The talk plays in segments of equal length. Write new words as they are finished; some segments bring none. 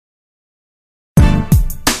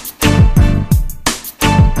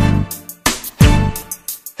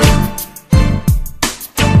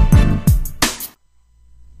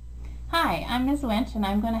I'm Ms. Winch, and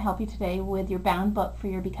I'm going to help you today with your bound book for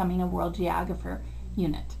your Becoming a World Geographer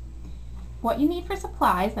unit. What you need for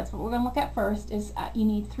supplies, that's what we're going to look at first, is you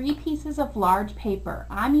need 3 pieces of large paper.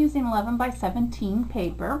 I'm using 11 by 17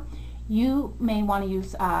 paper. You may want to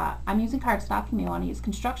use, I'm using cardstock. You may want to use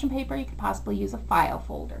construction paper. You could possibly use a file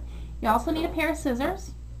folder. You also need a pair of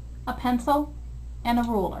scissors, a pencil, and a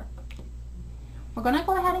ruler. We're going to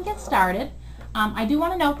go ahead and get started. I do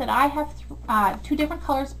want to note that I have 2 different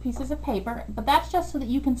colors pieces of paper, but that's just so that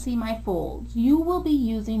you can see my folds. You will be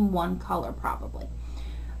using one color probably.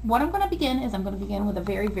 What I'm going to begin is I'm going to begin with a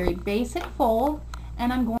very, very basic fold,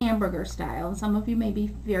 and I'm going hamburger style. And some of you may be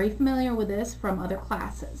very familiar with this from other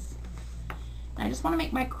classes. And I just want to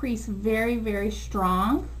make my crease very, very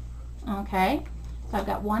strong. Okay, so I've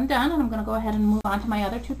got one done, and I'm going to go ahead and move on to my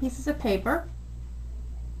other 2 pieces of paper.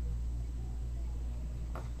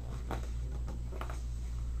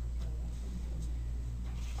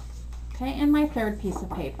 Okay, and my 3rd piece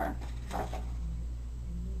of paper.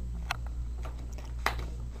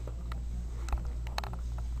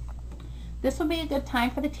 This will be a good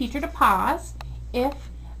time for the teacher to pause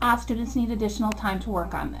if students need additional time to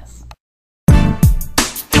work on this.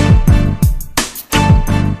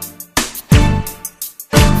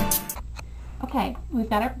 Okay,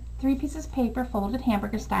 we've got our 3 pieces of paper folded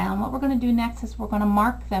hamburger style, and what we're going to do next is we're going to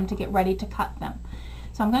mark them to get ready to cut them.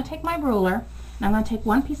 So I'm going to take my ruler, and I'm going to take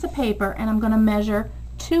 1 piece of paper, and I'm going to measure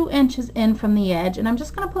 2 inches in from the edge, and I'm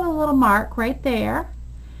just going to put a little mark right there,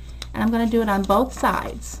 and I'm going to do it on both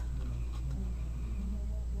sides.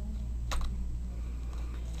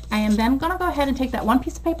 I am then going to go ahead and take that 1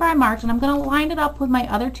 piece of paper I marked, and I'm going to line it up with my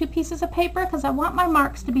other 2 pieces of paper because I want my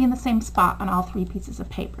marks to be in the same spot on all 3 pieces of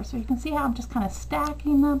paper. So you can see how I'm just kind of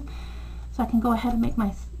stacking them so I can go ahead and make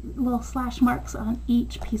my little slash marks on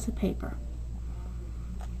each piece of paper.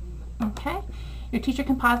 Okay, your teacher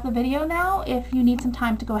can pause the video now if you need some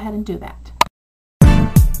time to go ahead and do that.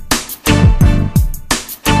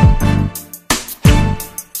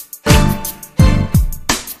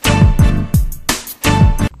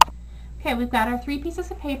 Okay, we've got our 3 pieces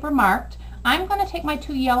of paper marked. I'm going to take my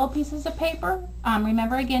 2 yellow pieces of paper.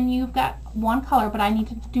 Remember, again, you've got one color, but I need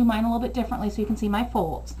to do mine a little bit differently so you can see my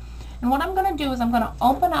folds. And what I'm going to do is I'm going to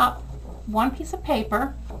open up 1 piece of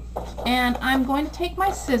paper, and I'm going to take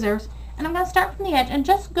my scissors, and I'm going to start from the edge and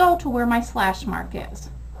just go to where my slash mark is.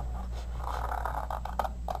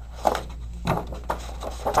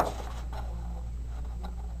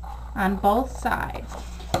 On both sides.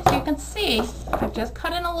 So you can see I've just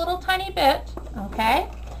cut in a little tiny bit, okay?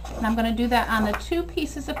 And I'm going to do that on the 2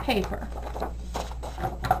 pieces of paper.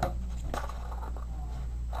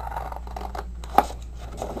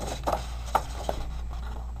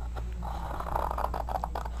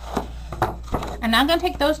 And now I'm going to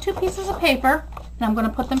take those 2 pieces of paper and I'm going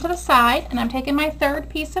to put them to the side, and I'm taking my 3rd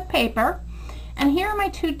piece of paper, and here are my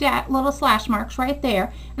 2 little slash marks right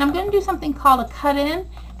there, and I'm going to do something called a cut in,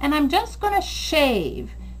 and I'm just going to shave.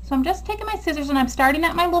 So I'm just taking my scissors and I'm starting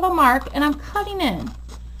at my little mark and I'm cutting in.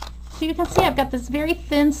 So you can see I've got this very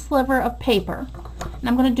thin sliver of paper, and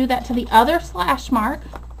I'm going to do that to the other slash mark.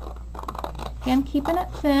 Again, keeping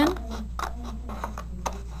it thin.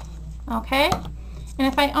 Okay, and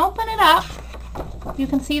if I open it up, you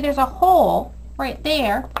can see there's a hole right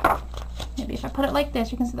there. Maybe if I put it like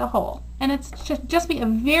this, you can see the hole. And it's just be a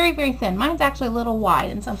very, very thin. Mine's actually a little wide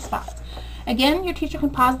in some spots. Again, your teacher can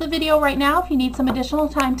pause the video right now if you need some additional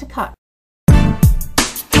time to cut.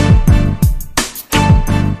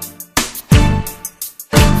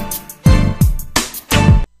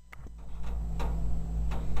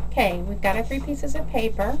 Okay, we've got our 3 pieces of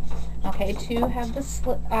paper. Okay, 2 have the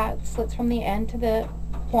slits from the end to the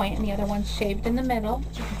point, and the other one's shaved in the middle.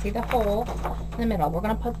 You can see the hole in the middle. We're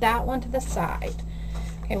going to put that one to the side.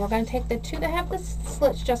 Okay, we're going to take the 2 that have the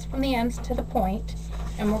slits just from the ends to the point,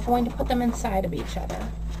 and we're going to put them inside of each other.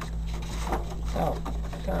 So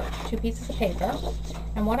there are 2 pieces of paper,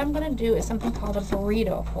 and what I'm going to do is something called a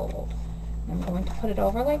burrito fold. I'm going to put it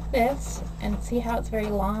over like this, and see how it's very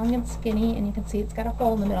long and skinny, and you can see it's got a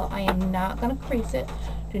hole in the middle. I am not going to crease it.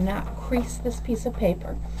 Do not crease this piece of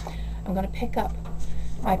paper. I'm going to pick up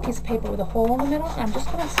my piece of paper with a hole in the middle, and I'm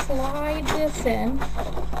just going to slide this in,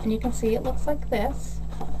 and you can see it looks like this.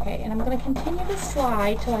 Okay, and I'm going to continue to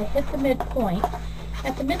slide till I hit the midpoint.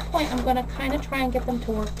 At the midpoint, I'm going to kind of try and get them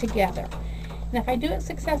to work together. And if I do it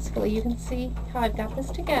successfully, you can see how I've got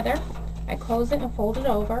this together. I close it and fold it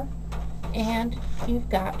over, and you've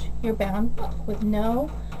got your bound book with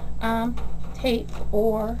no tape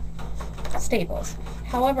or staples.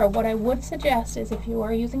 However, what I would suggest is if you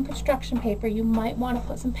are using construction paper, you might want to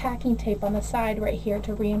put some packing tape on the side right here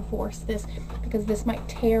to reinforce this, because this might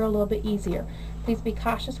tear a little bit easier. Please be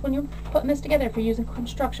cautious when you're putting this together if you're using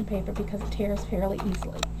construction paper, because it tears fairly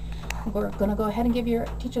easily. We're going to go ahead and give your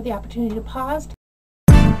teacher the opportunity to pause.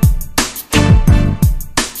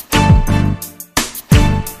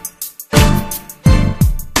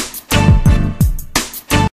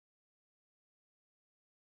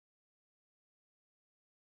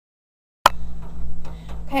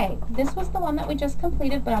 Okay, this was the one that we just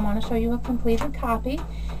completed, but I want to show you a completed copy.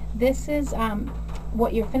 This is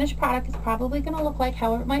what your finished product is probably going to look like.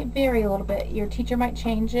 However, it might vary a little bit. Your teacher might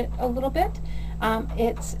change it a little bit.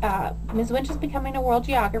 Ms. Winch is becoming a world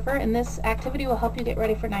geographer, and this activity will help you get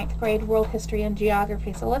ready for 9th grade world history and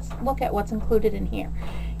geography. So let's look at what's included in here.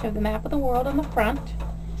 You have the map of the world on the front,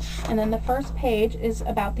 and then the first page is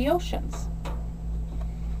about the oceans.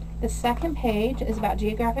 The second page is about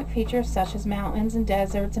geographic features such as mountains and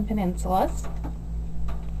deserts and peninsulas.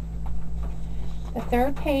 The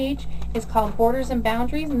third page is called Borders and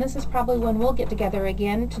Boundaries, and this is probably when we'll get together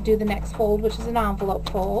again to do the next fold, which is an envelope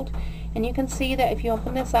fold. And you can see that if you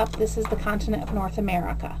open this up, this is the continent of North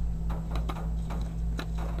America.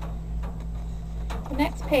 The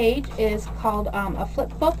next page is called a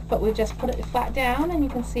flip book, but we've just put it flat down, and you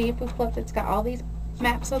can see if we flip, it's got all these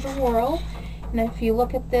maps of the world. And if you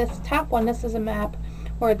look at this top one, this is a map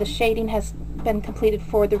where the shading has been completed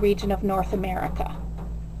for the region of North America.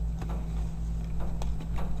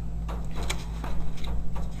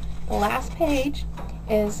 The last page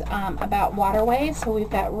is about waterways, so we've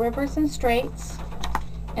got rivers and straits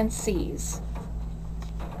and seas.